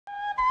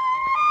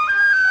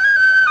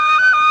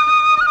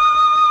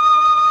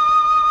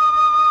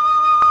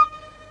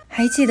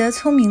还记得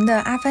聪明的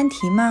阿凡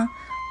提吗？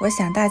我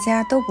想大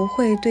家都不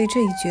会对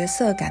这一角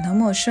色感到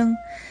陌生。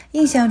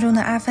印象中的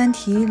阿凡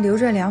提留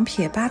着2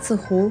撇八字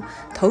胡，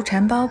头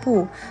缠包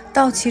布，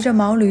倒骑着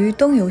毛驴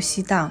东游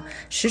西荡，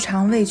时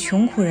常为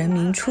穷苦人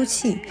民出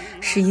气，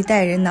是一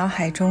代人脑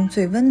海中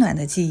最温暖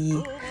的记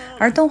忆。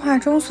而动画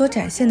中所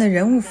展现的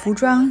人物服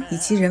装以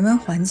及人文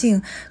环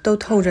境都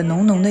透着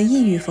浓浓的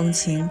异域风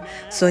情，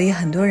所以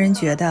很多人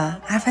觉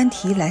得阿凡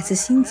提来自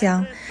新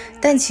疆，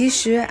但其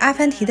实阿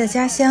凡提的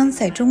家乡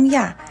在中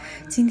亚。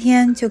今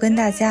天就跟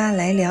大家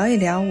来聊一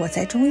聊我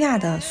在中亚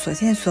的所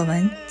见所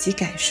闻及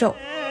感受。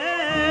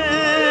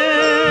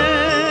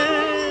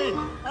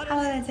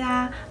Hello， 大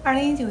家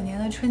，2019年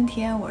的春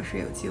天，我是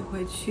有机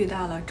会去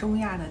到了中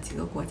亚的几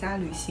个国家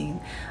旅行。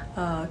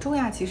中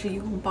亚其实一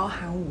共包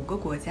含5个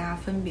国家，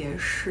分别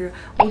是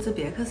乌兹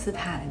别克斯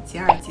坦、吉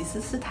尔吉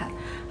斯斯坦、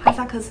哈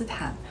萨克斯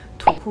坦、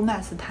土库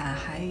曼斯坦，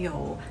还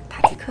有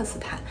塔吉克斯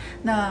坦。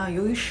那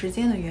由于时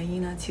间的原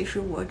因呢，其实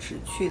我只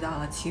去到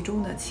了其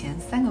中的前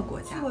3个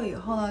国家。去过以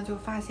后呢，就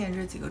发现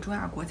这几个中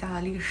亚国家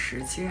的历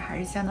史其实还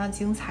是相当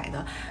精彩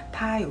的，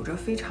它有着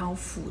非常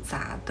复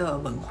杂的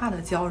文化的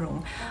交融。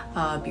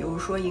比如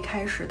说一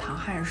开始唐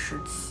汉时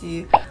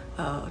期，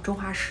中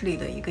华势力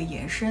的一个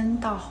延伸，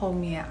到后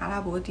面阿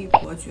拉伯帝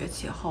国崛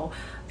起后，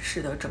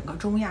使得整个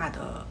中亚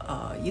的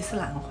伊斯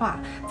兰化，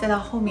再到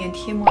后面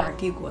帖木儿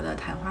帝国的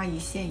昙花一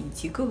现，以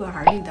及各个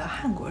而立的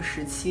汉国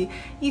时期，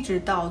一直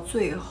到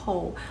最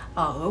后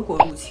俄国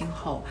入侵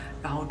后，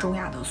然后中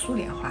亚的苏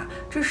联化，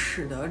这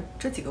使得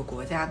这几个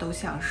国家都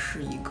像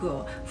是一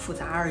个复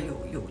杂而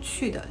有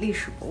趣的历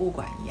史博物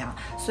馆一样。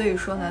所以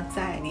说呢，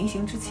在临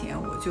行之前，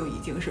我就已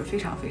经是非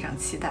常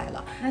期待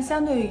了。那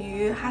相对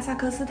于哈萨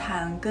克斯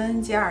坦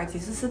跟吉尔吉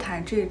斯斯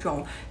坦这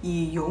种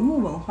以游牧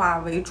文化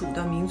为主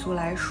的民族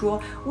来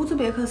说，乌兹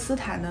别克斯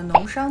坦的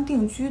农商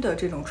定居的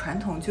这种传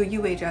统，就意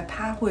味着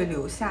它会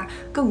留下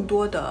更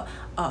多的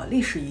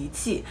历史遗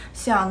迹，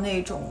像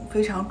那种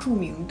非常著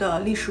名的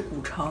历史古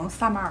城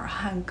萨马尔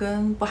罕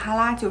跟布哈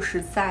拉就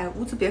是在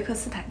乌兹别克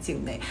斯坦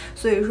境内。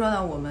所以说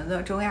呢，我们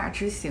的中亚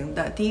之行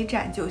的第一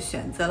站就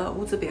选择了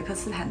乌兹别克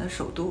斯坦的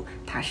首都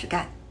塔什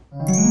干。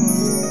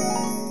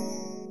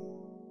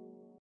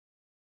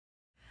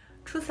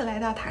初次来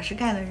到塔什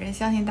干的人，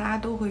相信大家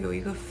都会有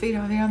一个非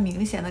常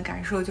明显的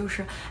感受，就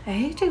是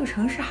这个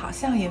城市好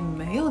像也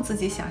没有自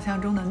己想象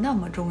中的那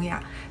么中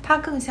亚，它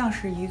更像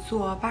是一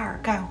座巴尔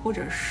干或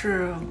者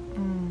是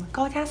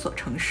高加索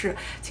城市。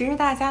其实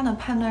大家呢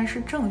判断是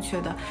正确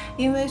的，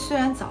因为虽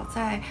然早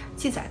在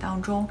记载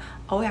当中，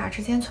欧亚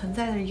之间存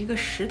在的一个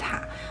石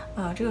塔，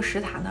这个石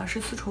塔呢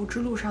是丝绸之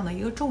路上的一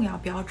个重要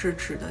标志，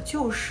指的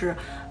就是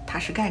塔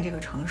什干这个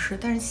城市。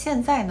但是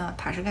现在呢，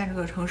塔什干这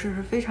个城市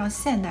是非常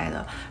现代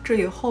的，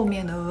这与后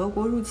面的俄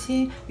国入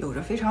侵有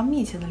着非常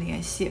密切的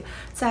联系。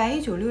在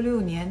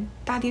1966年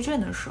大地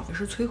震的时候，也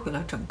是摧毁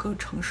了整个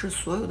城市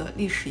所有的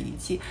历史遗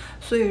迹。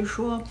所以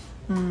说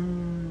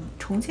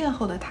重建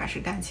后的塔什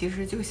干其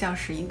实就像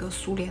是一个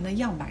苏联的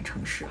样板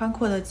城市，宽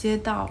阔的街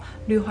道、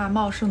绿化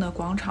茂盛的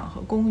广场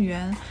和公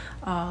园，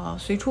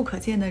随处可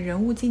见的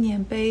人物纪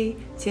念碑、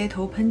街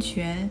头喷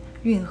泉、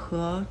运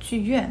河、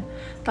剧院，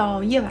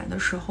到夜晚的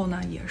时候呢，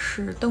也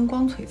是灯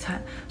光璀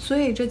璨。所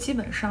以这基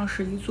本上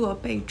是一座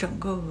被整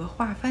个俄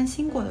化翻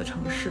新过的城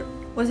市。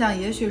我想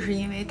也许是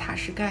因为塔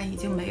什干已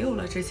经没有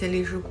了这些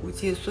历史古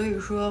迹，所以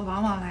说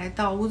往往来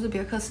到乌兹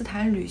别克斯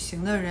坦旅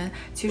行的人，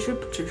其实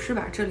只是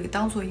把这里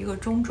当做一个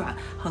中转，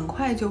很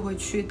快就会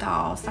去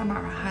到萨马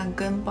尔罕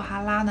跟布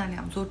哈拉那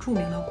2座著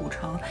名的古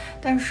城。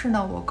但是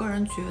呢，我个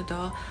人觉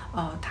得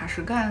塔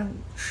什干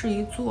是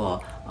一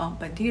座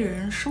本地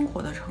人生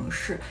活的城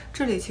市，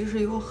这里其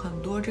实有很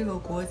多这个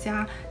国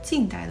家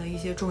近代的一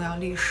些重要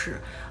历史。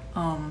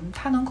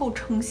它能够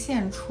呈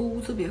现出乌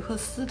兹别克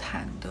斯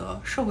坦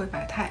的社会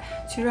百态，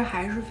其实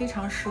还是非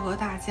常适合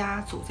大家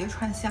走街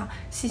串巷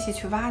细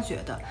去挖掘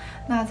的。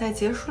那在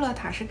结束了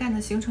塔什干的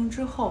行程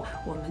之后，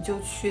我们就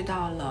去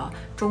到了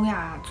中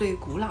亚最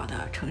古老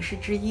的城市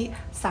之一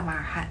萨马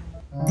尔罕。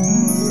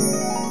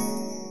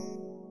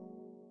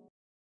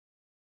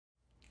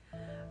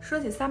说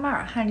起撒马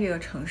尔罕这个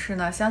城市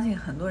呢，相信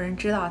很多人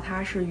知道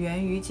它是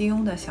源于金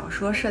庸的小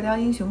说《射雕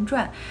英雄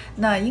传》，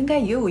那应该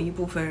也有一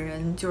部分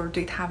人就是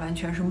对它完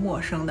全是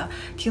陌生的，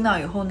听到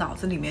以后脑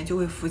子里面就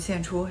会浮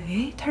现出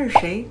他是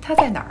谁，他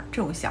在哪儿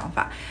这种想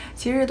法，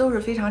其实都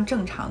是非常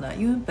正常的，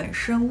因为本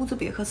身乌兹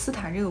别克斯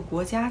坦这个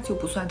国家就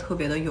不算特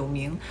别的有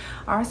名，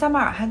而撒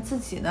马尔罕自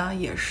己呢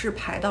也是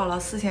排到了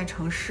4线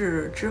城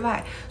市之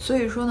外，所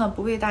以说呢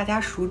不被大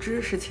家熟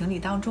知是情理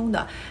当中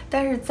的。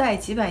但是在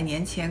几百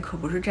年前可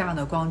不是这样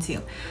的光景，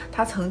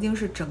它曾经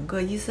是整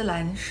个伊斯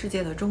兰世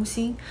界的中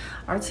心，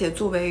而且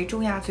作为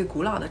中亚最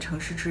古老的城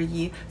市之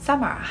一，撒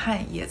马尔罕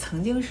也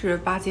曾经是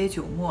8街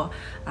9陌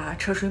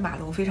车水马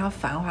龙非常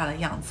繁华的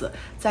样子，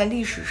在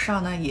历史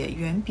上呢也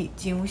远比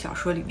金庸小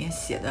说里面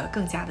写的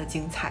更加的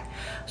精彩。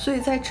所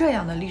以在这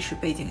样的历史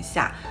背景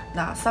下，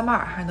那撒马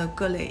尔罕的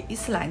各类伊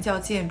斯兰教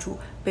建筑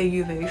被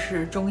誉为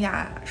是中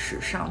亚史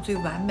上最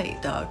完美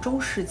的中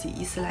世纪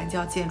伊斯兰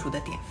教建筑的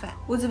典范。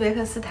乌兹别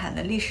克斯坦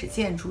的历史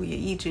建筑也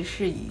一直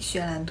是以绚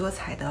烂多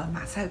彩的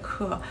马赛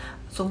克、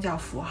宗教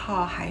符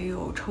号还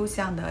有抽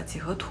象的几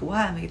何图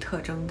案为特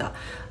征的。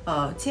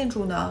建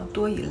筑呢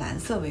多以蓝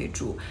色为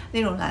主，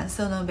那种蓝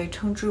色呢被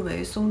称之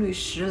为松绿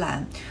石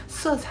蓝，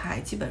色彩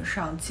基本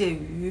上介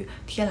于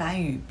天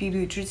蓝与碧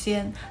绿之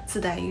间，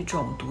自带一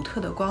种独特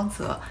的光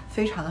泽，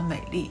非常的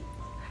美丽。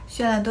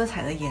绚烂多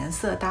彩的颜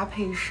色搭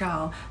配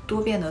上多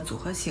变的组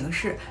合形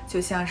式，就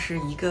像是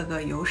一个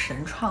个由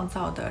神创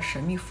造的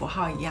神秘符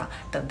号一样，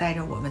等待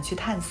着我们去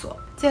探索。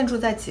建筑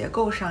在结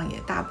构上也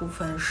大部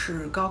分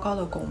是高高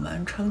的拱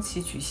门撑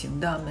起矩形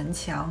的门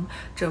墙，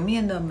整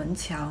面的门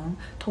墙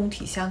通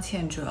体镶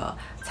嵌着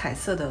彩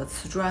色的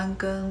瓷砖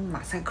跟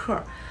马赛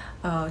克。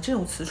这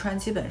种瓷砖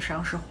基本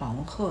上是黄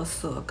褐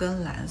色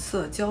跟蓝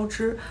色交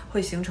织，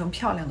会形成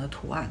漂亮的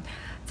图案。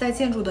在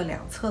建筑的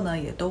两侧呢，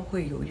也都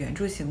会有圆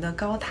柱形的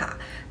高塔，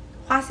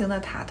花形的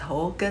塔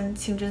头跟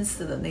清真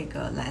寺的那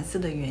个蓝色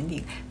的圆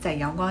顶，在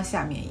阳光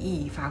下面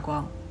熠熠发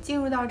光。进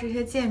入到这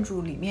些建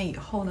筑里面以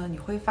后呢，你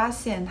会发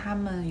现它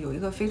们有一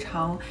个非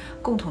常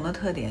共同的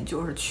特点，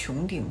就是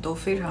穹顶都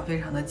非常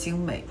非常的精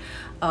美。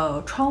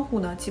窗户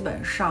呢基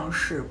本上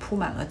是铺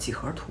满了几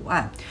何图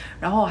案，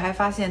然后我还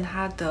发现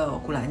它的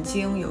古兰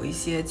经有一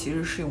些其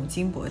实是用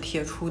金箔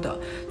贴出的，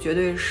绝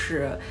对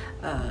是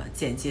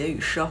简洁与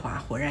奢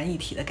华浑然一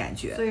体的感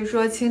觉。所以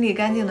说清丽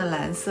干净的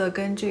蓝色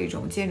跟这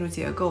种建筑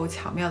结构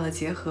巧妙的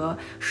结合，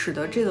使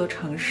得这座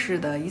城市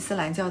的伊斯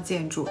兰教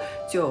建筑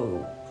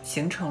就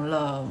形成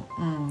了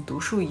独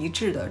树一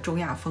帜的中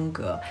亚风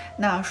格。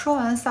那说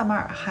完萨马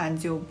尔罕，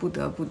就不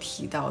得不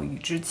提到与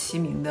之齐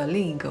名的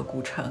另一个古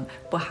城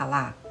布哈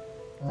拉。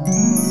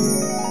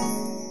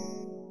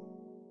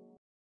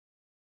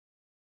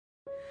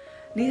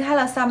离开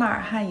了萨马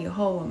尔罕以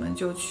后，我们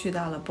就去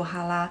到了布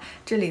哈拉。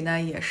这里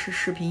呢，也是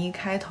视频一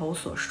开头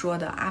所说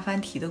的阿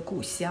凡提的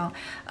故乡。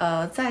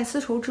在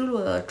丝绸之路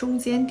的中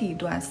间地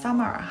段，萨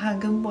马尔罕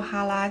跟布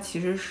哈拉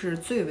其实是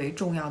最为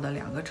重要的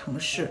两个城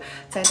市。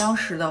在当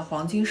时的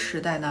黄金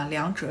时代呢，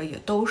两者也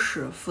都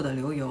是富得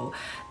流油。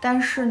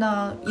但是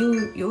呢，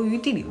由于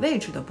地理位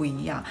置的不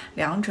一样，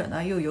两者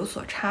呢又有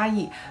所差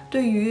异。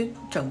对于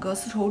整个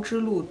丝绸之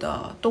路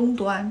的东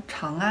端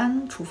长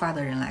安出发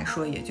的人来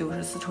说，也就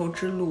是丝绸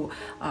之路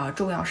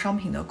重要商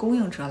品的供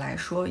应者来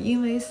说，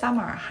因为撒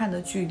马尔罕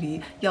的距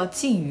离要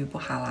近于布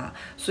哈拉，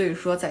所以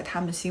说在他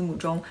们心目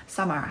中，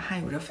撒马尔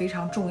罕有着非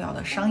常重要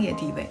的商业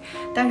地位。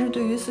但是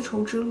对于丝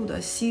绸之路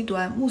的西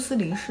端穆斯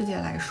林世界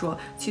来说，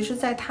其实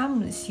在他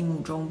们的心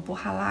目中，布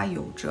哈拉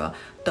有着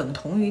等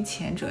同于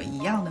前者一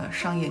样的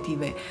商业地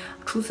位。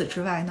除此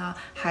之外呢，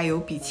还有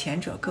比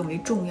前者更为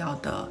重要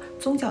的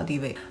宗教地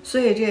位。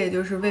所以这也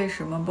就是为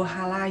什么布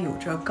哈拉有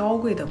着高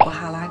贵的布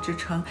哈拉之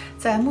称。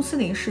在穆斯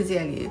林世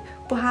界里，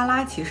布哈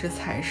拉其实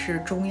才是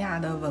中亚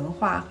的文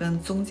化跟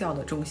宗教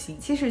的中心。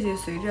7世纪，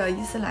随着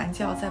伊斯兰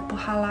教在布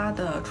哈拉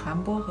的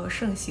传播和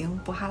盛行，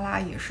布哈拉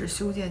也是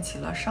修建起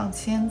了上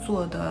千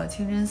座的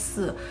清真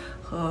寺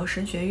和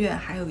神学院，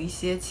还有一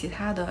些其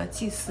他的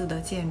祭祀的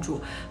建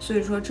筑。所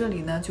以说这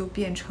里呢就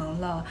变成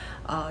了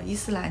伊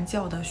斯兰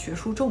教的学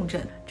术重镇。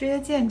这些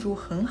建筑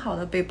很好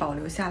的被保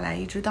留下来，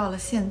一直到了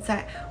现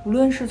在，无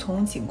论是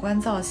从景观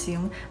造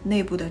型、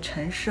内部的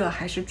陈设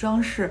还是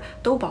装饰，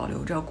都保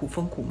留着古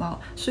风古貌。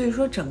所以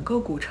说整个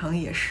古城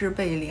也是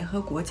被联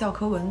合国教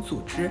科文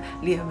组织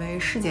列为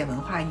世界文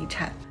化遗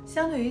产。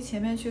相对于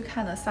前面去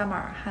看的撒马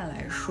尔罕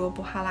来说，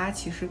布哈拉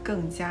其实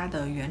更加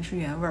的原汁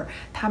原味，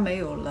它没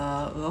有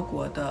了俄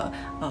国的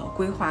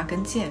规划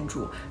跟建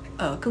筑，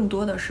更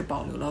多的是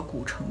保留了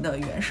古城的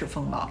原始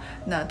风貌。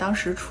那当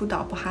时初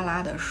到布哈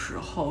拉的时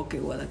候，给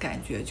我的感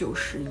觉就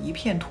是一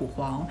片土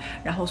黄，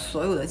然后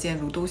所有的建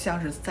筑都像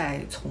是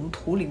在从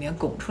土里面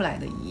拱出来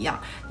的一样。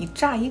你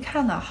乍一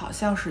看呢，好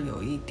像是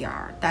有一点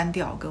单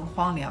调跟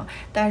荒凉，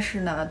但是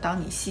呢，当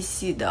你细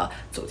细的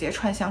走街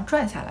串巷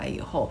转下来以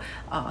后，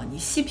你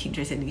细品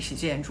这些历史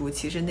建筑，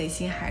其实内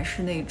心还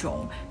是那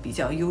种比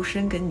较幽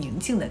深跟宁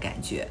静的感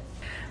觉。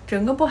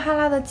整个布哈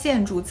拉的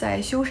建筑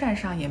在修缮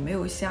上也没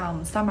有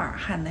像撒马尔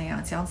罕那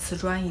样将瓷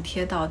砖一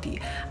贴到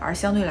底，而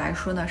相对来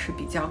说呢是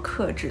比较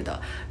克制的。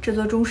这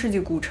座中世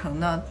纪古城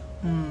呢，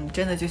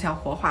真的就像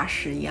活化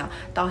石一样，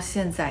到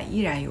现在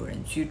依然有人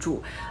居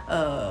住。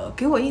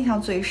给我印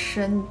象最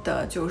深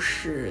的就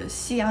是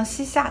夕阳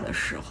西下的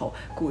时候，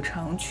古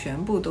城全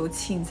部都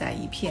浸在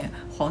一片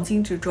黄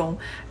金之中，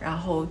然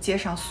后街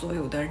上所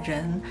有的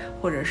人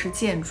或者是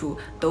建筑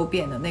都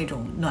变得那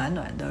种暖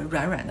暖的、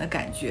软软的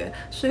感觉。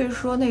所以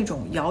说，那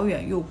种遥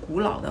远又古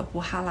老的布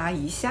哈拉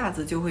一下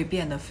子就会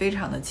变得非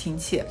常的亲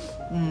切。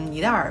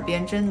你的耳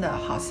边真的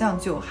好像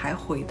就还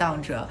回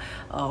荡着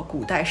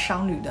古代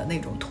商旅的那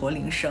种驼驼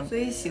铃声。所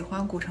以喜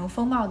欢古城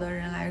风貌的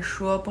人来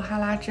说，布哈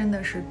拉真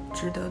的是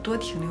值得多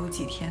停留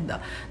几天的。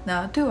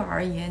那对我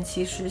而言，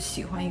其实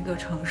喜欢一个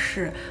城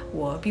市，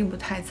我并不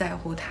太在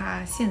乎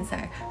它现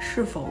在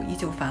是否依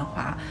旧繁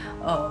华，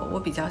我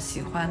比较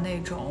喜欢那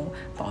种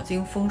饱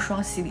经风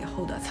霜洗礼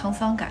后的沧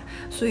桑感。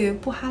所以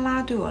布哈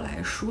拉对我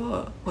来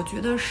说，我觉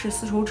得是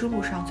丝绸之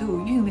路上最有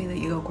韵味的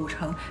一个古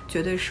城，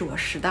绝对是我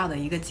拾到的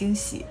一个惊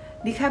喜。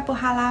离开布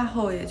哈拉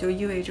后，也就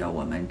意味着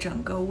我们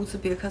整个乌兹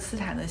别克斯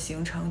坦的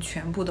行程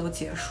全部都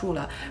结束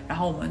了，然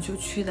后我们就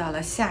去到了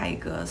下一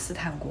个斯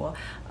坦国，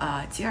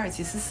吉尔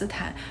吉斯斯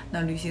坦。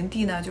那旅行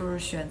地呢，就是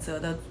选择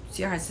的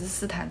吉尔吉斯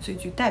斯坦最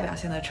具代表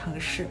性的城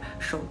市，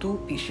首都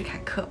比什凯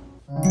克。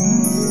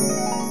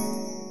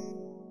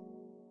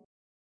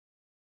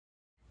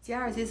吉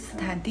尔吉斯斯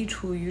坦地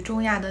处于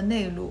中亚的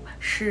内陆，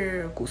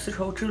是古丝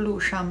绸之路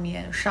上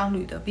面商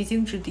旅的必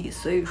经之地，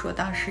所以说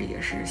当时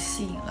也是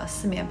吸引了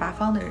四面八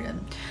方的人。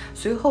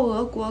随后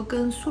俄国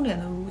跟苏联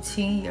的入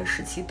侵也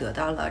使其得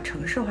到了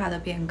城市化的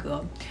变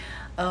革。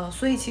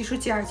所以其实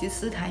吉尔吉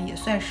斯斯坦也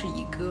算是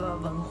一个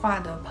文化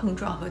的碰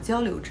撞和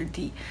交流之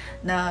地。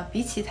那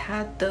比起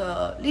它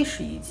的历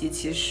史遗迹，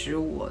其实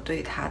我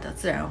对它的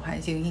自然环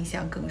境印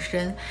象更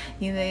深，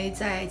因为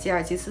在吉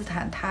尔吉斯斯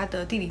坦，它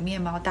的地理面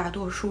貌大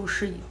多数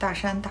是以大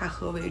山大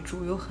河为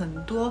主，有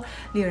很多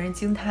令人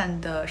惊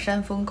叹的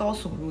山峰高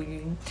耸入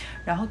云，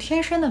然后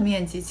天山的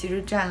面积其实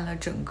占了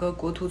整个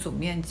国土总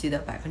面积的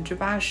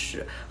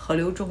80%，河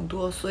流众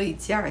多，所以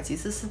吉尔吉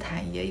斯斯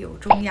坦也有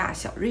中亚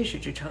小瑞士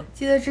之称。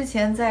记得之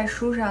前在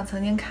书上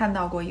曾经看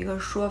到过一个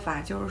说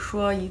法，就是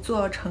说一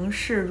座城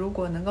市如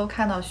果能够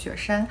看到雪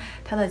山，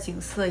它的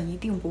景色一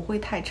定不会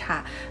太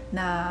差。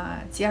那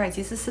吉尔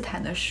吉斯斯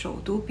坦的首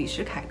都比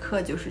什凯克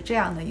就是这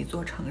样的一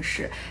座城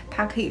市，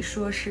它可以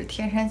说是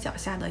天山脚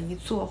下的一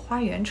座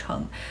花园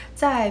城。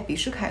在比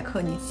什凯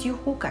克，你几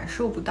乎感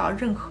受不到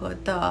任何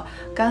的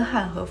干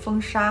旱和风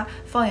沙，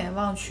放眼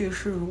望去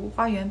是如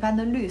花园般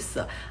的绿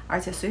色，而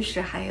且随时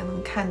还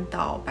能看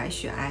到白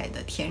雪皑皑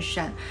的天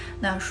山。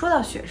那说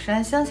到雪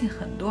山，相信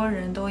很多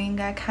人都应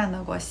该看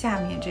到过下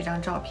面这张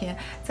照片。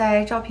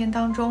在照片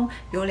当中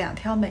有2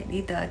条美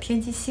丽的天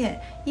际线，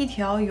一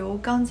条由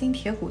钢筋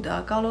铁骨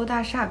的高楼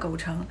大厦构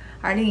成，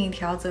而另一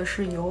条则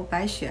是由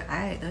白雪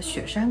皑皑的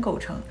雪山构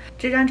成。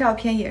这张照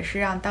片也是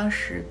让当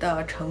时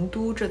的成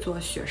都这座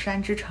雪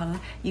山之城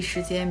一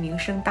时间名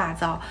声大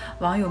噪，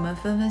网友们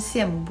纷纷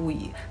羡慕不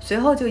已。随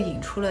后就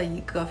引出了一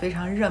个非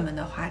常热门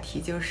的话题，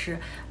就是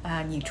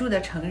你住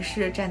的城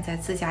市站在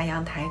自家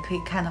阳台可以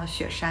看到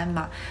雪山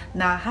吗？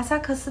那哈萨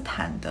克斯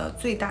坦的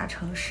最大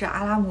城市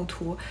阿拉木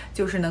图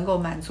就是能够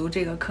满足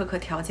这个苛刻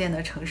条件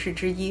的城市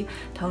之一。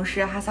同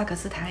时哈萨克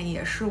斯坦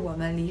也是我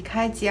们离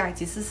开吉尔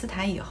吉斯斯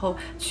坦以后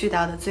去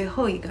到的最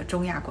后一个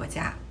中亚国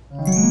家。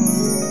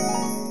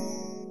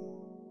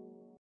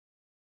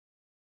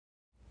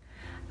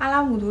阿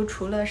拉木图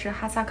除了是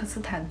哈萨克斯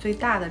坦最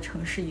大的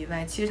城市以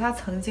外，其实它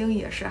曾经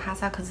也是哈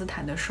萨克斯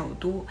坦的首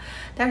都。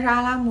但是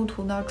阿拉木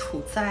图呢，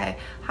处在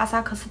哈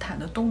萨克斯坦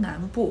的东南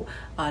部，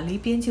离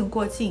边境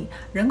过近，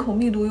人口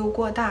密度又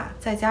过大，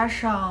再加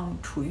上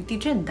处于地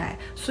震带，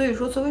所以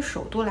说作为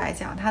首都来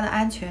讲，它的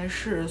安全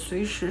是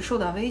随时受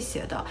到威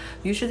胁的。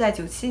于是，在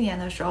97年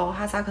的时候，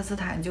哈萨克斯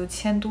坦就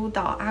迁都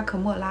到阿克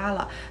莫拉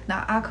了。那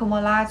阿克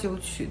莫拉就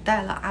取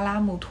代了阿拉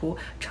木图，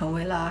成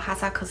为了哈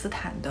萨克斯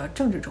坦的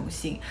政治中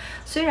心。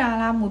虽然阿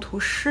拉木图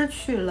失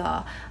去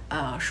了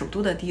首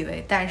都的地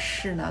位，但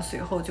是呢，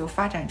随后就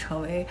发展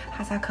成为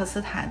哈萨克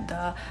斯坦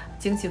的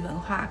经济文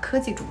化科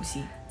技中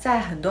心。在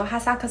很多哈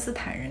萨克斯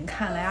坦人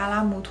看来，阿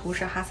拉木图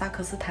是哈萨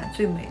克斯坦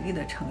最美丽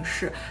的城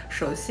市。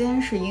首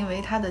先是因为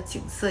它的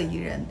景色宜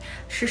人，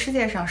是世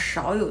界上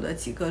少有的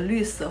几个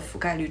绿色覆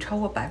盖率超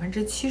过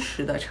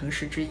70%的城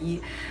市之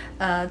一。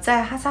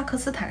在哈萨克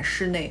斯坦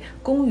市内，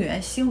公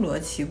园星罗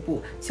棋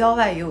布，郊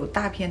外也有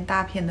大片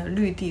大片的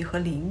绿地和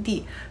林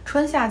地。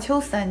春夏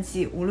秋3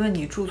季，无论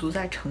你驻足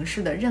在城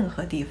市的任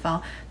何地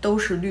方，都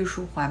是绿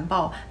树环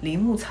抱、林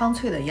木苍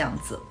翠的样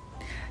子。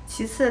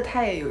其次，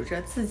它也有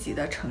着自己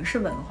的城市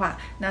文化。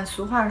那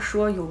俗话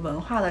说，有文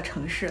化的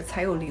城市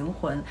才有灵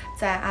魂。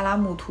在阿拉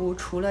木图，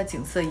除了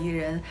景色宜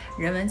人，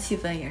人文气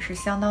氛也是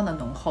相当的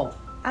浓厚。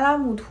阿拉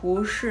木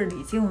图是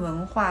礼敬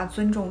文化、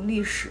尊重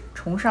历史、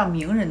崇尚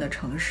名人的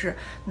城市。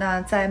那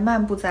在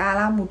漫步在阿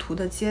拉木图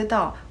的街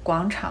道、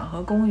广场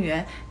和公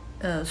园，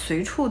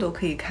随处都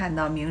可以看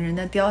到名人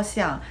的雕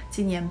像、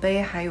纪念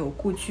碑，还有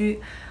故居。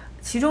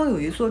其中有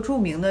一座著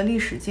名的历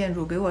史建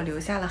筑给我留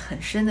下了很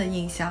深的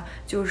印象，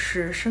就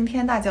是升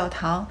天大教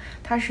堂。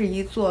它是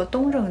一座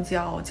东正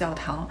教教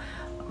堂，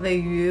位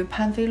于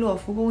潘菲洛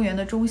夫公园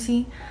的中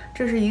心。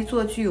这是一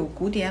座具有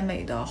古典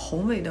美的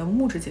宏伟的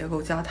木质结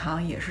构教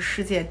堂，也是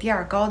世界第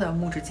2高的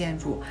木质建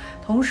筑，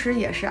同时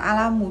也是阿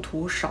拉木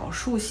图少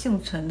数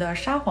幸存的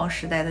沙皇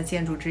时代的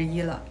建筑之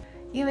一了。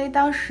因为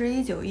当时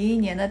1911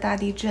年的大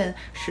地震，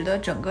使得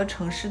整个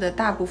城市的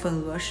大部分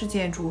俄式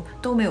建筑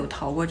都没有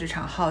逃过这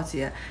场浩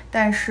劫。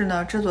但是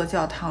呢，这座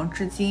教堂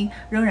至今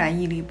仍然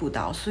屹立不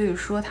倒，所以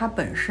说它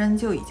本身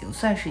就已经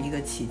算是一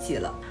个奇迹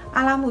了。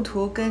阿拉木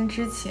图跟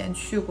之前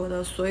去过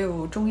的所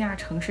有中亚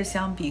城市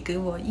相比，给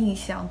我印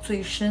象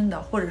最深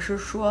的，或者是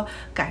说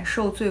感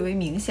受最为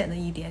明显的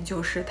一点，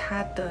就是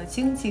它的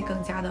经济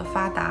更加的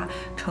发达，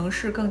城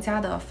市更加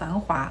的繁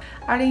华。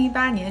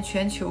2018年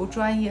全球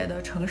专业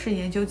的城市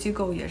研究机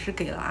构也是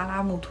给了阿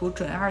拉木图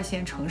准2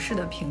线城市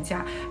的评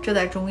价，这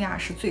在中亚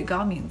是最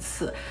高名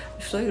次。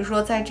所以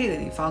说在这个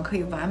地方可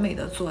以完美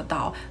的做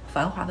到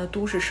繁华的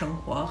都市生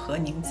活和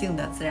宁静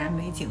的自然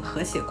美景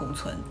和谐共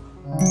存。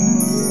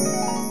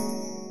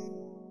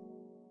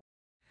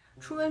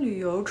出门旅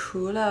游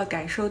除了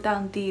感受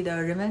当地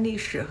的人文历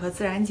史和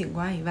自然景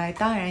观以外，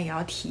当然也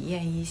要体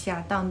验一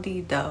下当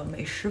地的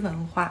美食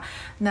文化。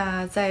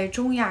那在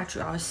中亚主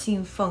要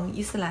信奉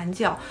伊斯兰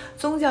教，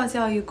宗教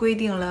教育规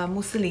定了穆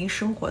斯林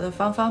生活的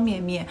方方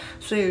面面，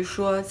所以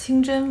说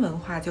清真文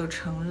化就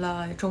成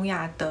了中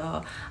亚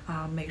的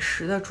美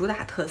食的主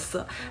打特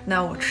色。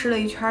那我吃了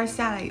一圈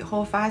下来以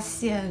后，发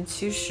现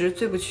其实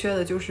最不缺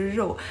的就是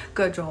肉，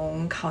各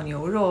种烤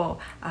牛肉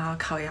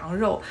烤羊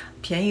肉，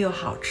便宜又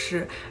好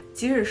吃。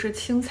即使是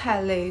青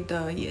菜类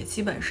的，也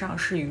基本上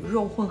是与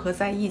肉混合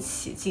在一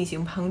起进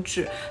行烹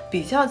制。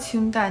比较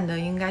清淡的，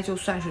应该就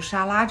算是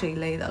沙拉这一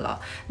类的了。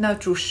那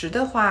主食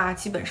的话，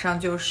基本上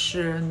就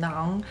是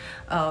馕、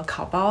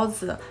烤包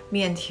子、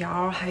面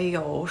条，还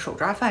有手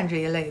抓饭这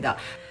一类的。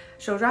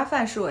手抓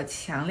饭是我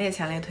强烈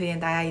推荐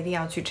大家一定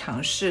要去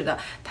尝试的。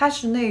它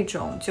是那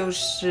种就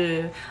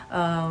是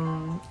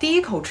第一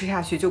口吃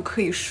下去就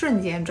可以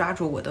瞬间抓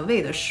住我的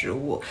胃的食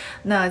物。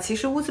那其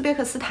实乌兹别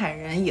克斯坦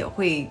人也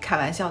会开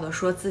玩笑的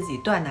说自己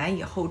断奶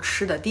以后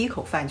吃的第一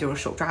口饭就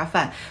是手抓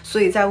饭，所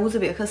以在乌兹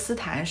别克斯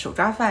坦手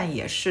抓饭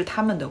也是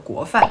他们的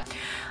国饭。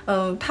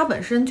它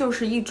本身就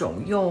是一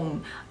种用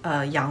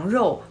羊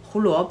肉、胡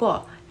萝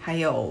卜还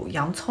有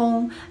洋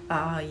葱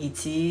以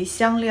及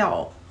香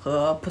料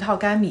和葡萄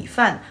干米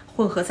饭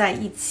混合在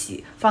一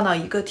起，放到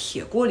一个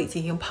铁锅里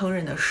进行烹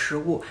饪的食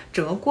物。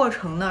整个过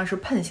程呢是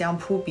喷香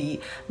扑鼻，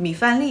米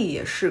饭粒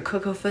也是颗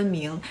颗分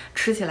明，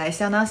吃起来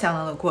相当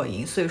的过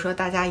瘾。所以说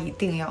大家一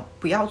定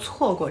不要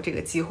错过这个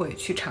机会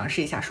去尝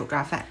试一下手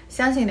抓饭。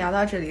相信聊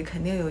到这里，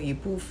肯定有一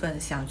部分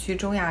想去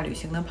中亚旅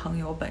行的朋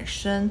友本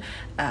身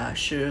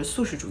是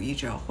素食主义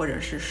者，或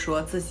者是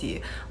说自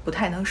己不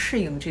太能适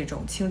应这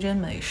种清真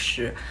美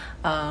食。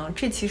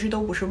这其实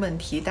都不是问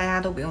题，大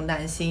家都不用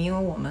担心，因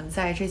为我们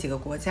在这几个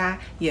国家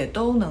也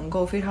都能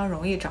够非常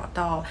容易找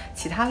到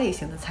其他类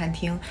型的餐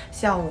厅。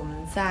像我们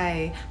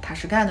在塔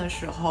什干的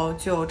时候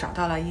就找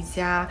到了一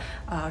家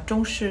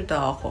中式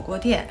的火锅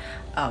店，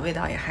味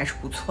道也还是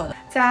不错的。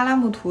在阿拉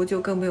木图就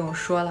更不用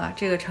说了，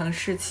这个城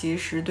市其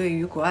实对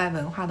于国外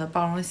文化的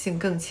包容性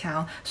更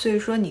强，所以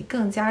说你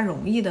更加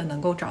容易的能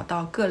够找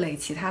到各类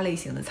其他类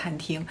型的餐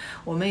厅。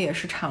我们也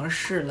是尝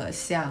试了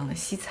像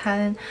西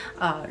餐、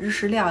日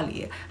式料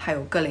理，还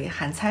有各类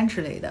韩餐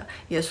之类的，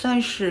也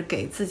算是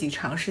给自己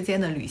长时间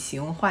的旅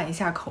行换一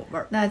下口味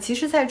儿。那其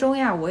实在中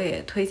亚我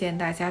也推荐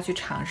大家去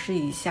尝试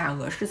一下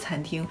俄式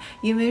餐厅，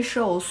因为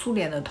受苏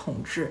联的统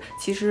治，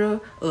其实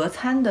俄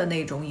餐的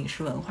那种饮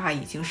食文化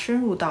已经深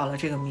入到了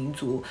这个民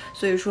族，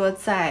所以说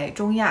在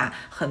中亚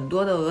很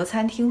多的俄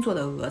餐厅做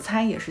的俄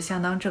餐也是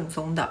相当正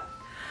宗的。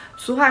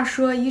俗话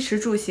说衣食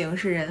住行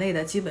是人类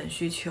的基本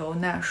需求，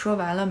那说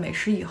完了美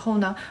食以后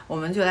呢，我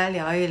们就来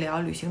聊一聊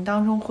旅行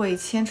当中会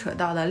牵扯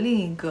到的另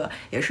一个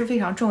也是非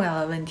常重要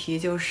的问题，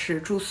就是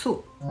住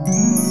宿。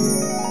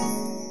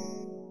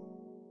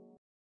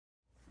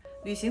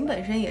旅行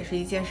本身也是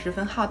一件十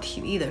分耗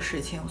体力的事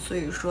情，所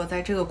以说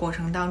在这个过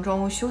程当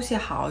中休息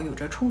好，有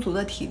着充足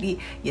的体力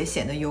也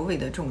显得尤为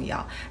的重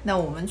要。那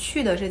我们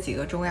去的这几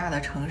个中亚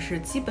的城市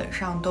基本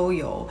上都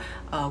有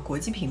国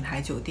际品牌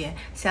酒店，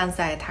像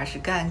在塔什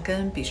干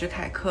跟比什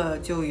凯克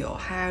就有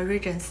Hyatt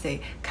Regency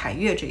凯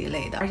悦这一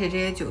类的，而且这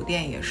些酒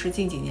店也是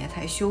近几年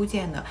才修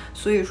建的，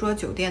所以说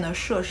酒店的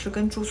设施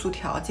跟住宿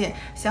条件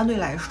相对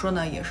来说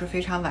呢也是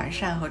非常完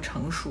善和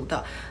成熟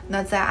的。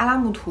那在阿拉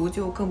木图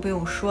就更不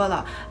用说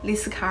了，丽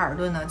思卡尔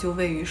顿呢就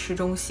位于市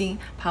中心，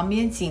旁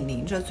边紧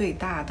邻着最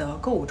大的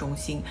购物中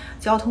心，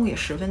交通也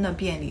十分的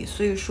便利，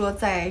所以说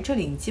在这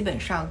里你基本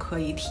上可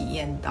以体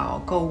验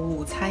到购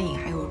物、餐饮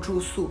还有住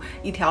宿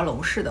一条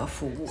龙式的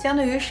服务。相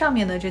对于上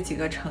面的这几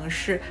个城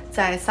市，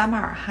在撒马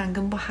尔罕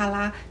跟布哈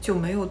拉就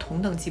没有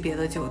同等级别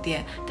的酒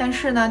店，但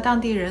是呢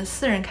当地人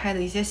私人开的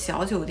一些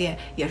小酒店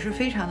也是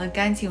非常的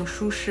干净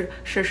舒适，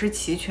设施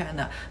齐全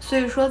的，所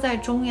以说在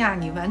中亚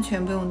你完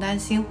全不用担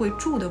心会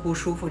住的不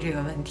舒服这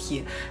个问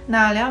题。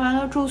那聊完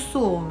了住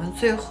宿，我们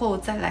最后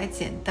再来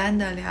简单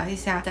的聊一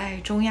下在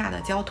中亚的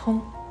交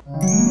通。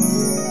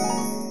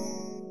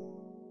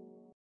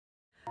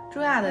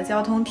中亚亚的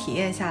交通体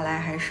验下来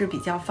还是比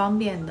较方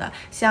便的，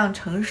像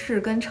城市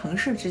跟城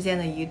市之间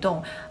的移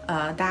动，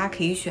大家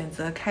可以选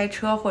择开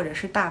车或者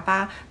是大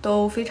巴，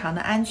都非常的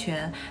安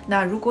全。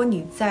那如果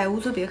你在乌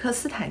兹别克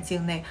斯坦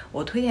境内，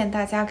我推荐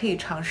大家可以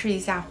尝试一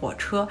下火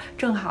车，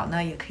正好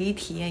呢也可以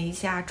体验一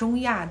下中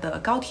亚的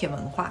高铁文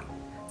化。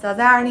早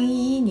在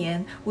2011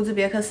年，乌兹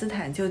别克斯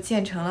坦就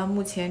建成了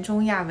目前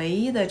中亚唯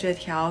一的这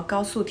条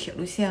高速铁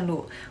路线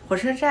路。火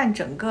车站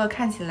整个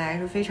看起来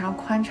是非常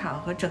宽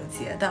敞和整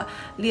洁的，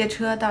列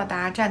车到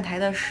达站台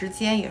的时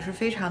间也是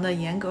非常的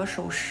严格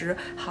守时，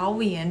毫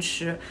无延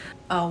迟。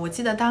我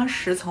记得当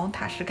时从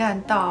塔什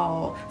干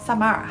到萨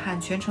马尔罕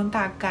全程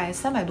大概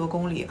300多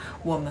公里，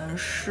我们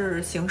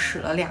是行驶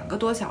了2个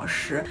多小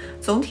时。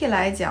总体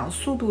来讲，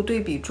速度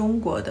对比中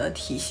国的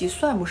体系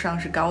算不上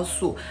是高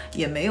速，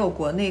也没有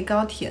国内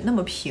高铁那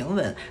么平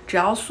稳。只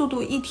要速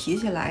度一提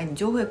起来，你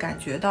就会感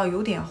觉到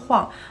有点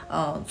晃，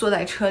坐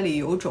在车里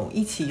有种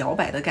一起摇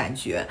摆的感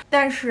觉。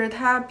但是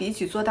它比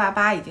起坐大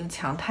巴已经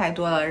强太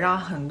多了，让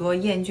很多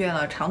厌倦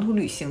了长途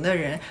旅行的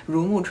人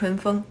如沐春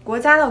风。国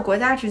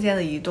家之间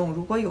的移动，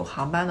如果有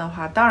航班的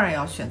话，当然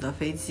要选择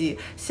飞机。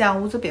像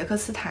乌兹别克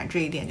斯坦这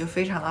一点就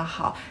非常的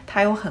好，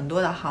它有很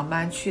多的航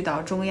班去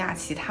到中亚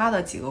其他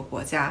的几个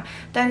国家。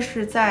但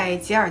是在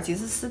吉尔吉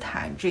斯斯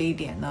坦这一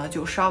点呢，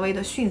就稍微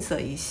的逊色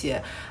一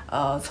些。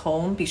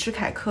从比什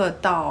凯克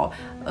到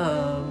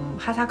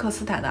哈萨克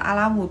斯坦的阿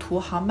拉木图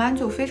航班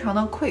就非常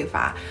的匮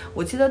乏。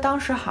我记得当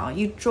时好像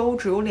1周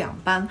只有2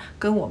班，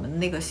跟我们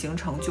那个行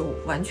程就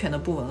完全的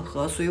不吻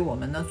合，所以我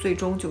们呢最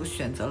终就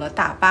选择了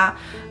大巴。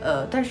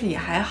但是也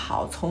还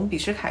好，从比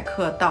什凯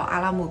克到阿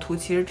拉木图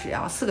其实只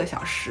要4个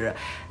小时。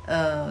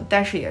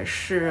但是也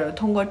是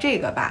通过这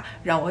个吧，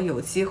让我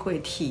有机会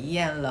体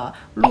验了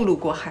陆路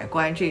过海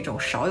关这种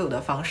少有的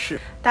方式。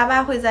大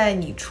巴会在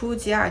你出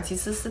吉尔吉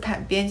斯斯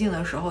坦边境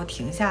的时候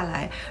停下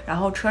来，然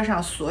后车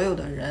上所有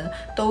的人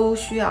都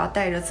需要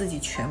带着自己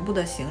全部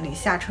的行李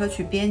下车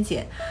去边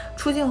检。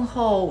出境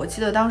后，我记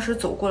得当时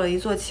走过了一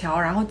座桥，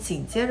然后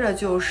紧接着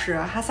就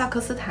是哈萨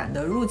克斯坦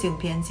的入境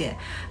边检。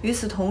与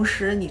此同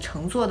时，你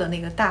乘坐的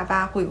那个大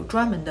巴会有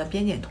专门的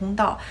边检通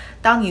道。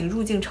当你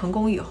入境成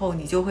功以后，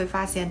你就会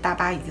发现大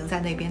巴已经在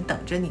那边等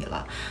着你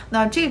了。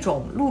那这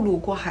种陆路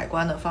过海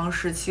关的方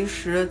式，其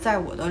实在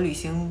我的旅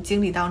行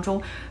经历当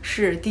中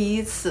是第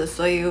一次，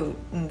所以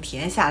体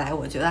验下来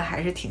我觉得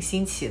还是挺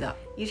新奇的。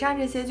以上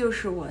这些就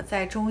是我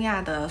在中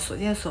亚的所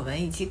见所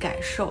闻以及感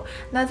受。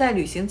那在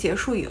旅行结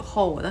束以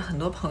后，我的很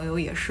多朋友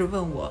也是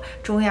问我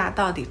中亚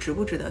到底值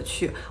不值得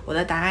去，我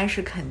的答案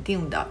是肯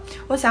定的。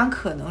我想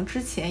可能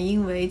之前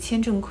因为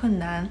签证困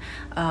难、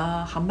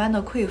航班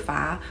的匮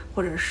乏，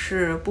或者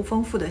是不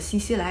丰富的信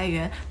息来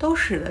源，都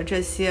使得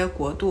这些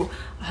国度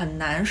很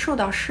难受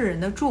到世人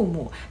的注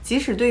目。即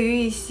使对于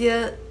一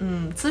些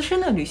资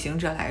深的旅行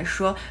者来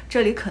说，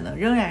这里可能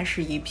仍然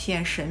是一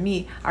片神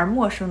秘而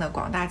陌生的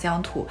广大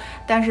疆土。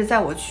但是在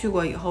我去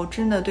过以后，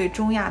真的对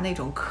中亚那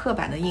种刻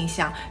板的印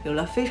象有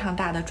了非常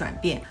大的转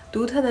变。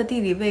独特的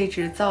地理位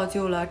置造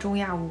就了中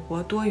亚5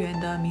国多元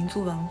的民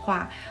族文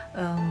化。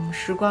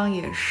时光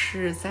也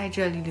是在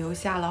这里留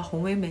下了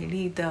宏伟美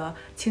丽的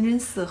清真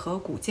寺和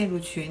古建筑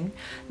群。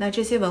那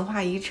这些文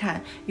化遗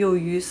产又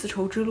与丝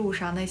绸之路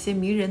上那些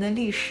迷人的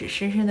历史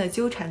深深的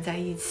纠缠在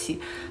一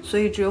起，所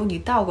以只有你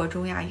到过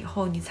中亚以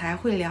后，你才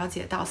会了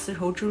解到丝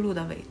绸之路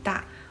的伟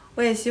大。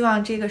我也希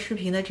望这个视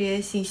频的这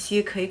些信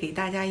息可以给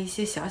大家一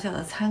些小小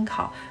的参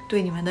考，对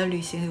你们的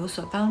旅行有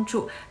所帮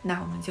助。那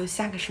我们就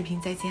下个视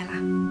频再见啦，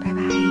拜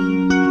拜。